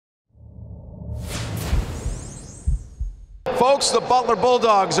Folks, the Butler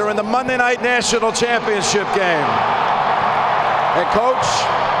Bulldogs are in the Monday Night National Championship game. And Coach,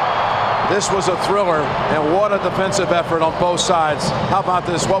 this was a thriller, and what a defensive effort on both sides. How about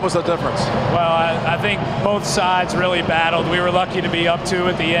this? What was the difference? Well, I think both sides really battled. We were lucky to be up 2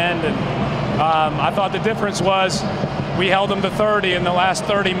 at the end, and I thought the difference was we held them to 30 in the last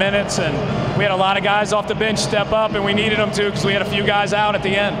 30 minutes, and we had a lot of guys off the bench step up, and we needed them to because we had a few guys out at the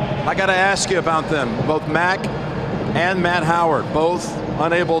end. I got to ask you about them. Both Mac and Matt Howard, both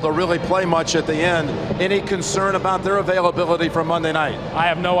unable to really play much at the end. Any concern about their availability for Monday night? I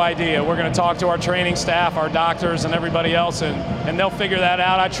have no idea. We're going to talk to our training staff, our doctors, and everybody else, and they'll figure that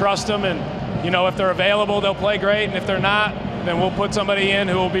out. I trust them, and you know, if they're available, they'll play great, and if they're not, then we'll put somebody in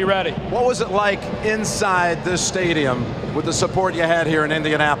who will be ready. What was it like inside this stadium with the support you had here in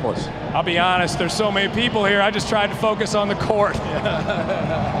Indianapolis? I'll be honest, there's so many people here, I just tried to focus on the court.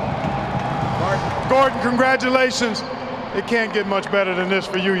 Gordon, congratulations. It can't get much better than this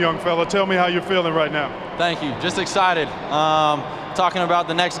for you, young fella. Tell me how you're feeling right now. Thank you. Just excited. Talking about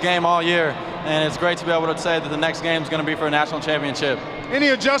the next game all year, and it's great to be able to say that the next game is going to be for a national championship. Any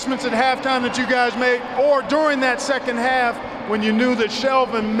adjustments at halftime that you guys made, or during that second half when you knew that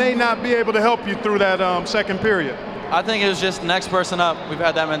Shelvin may not be able to help you through that second period? I think it was just next person up. We've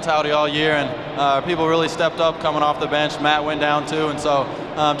had that mentality all year, and people really stepped up coming off the bench. Matt went down too, and so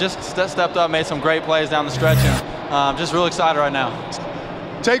just stepped up, made some great plays down the stretch, and just real excited right now.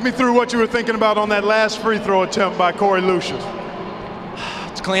 Take me through what you were thinking about on that last free throw attempt by Corey Lucius.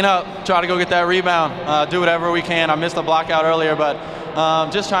 To clean up, try to go get that rebound, do whatever we can. I missed a block out earlier, but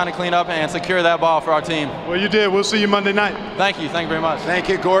just trying to clean up and secure that ball for our team. Well, you did. We'll see you Monday night. Thank you. Thank you very much. Thank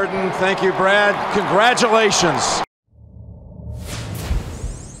you, Gordon. Thank you, Brad. Congratulations.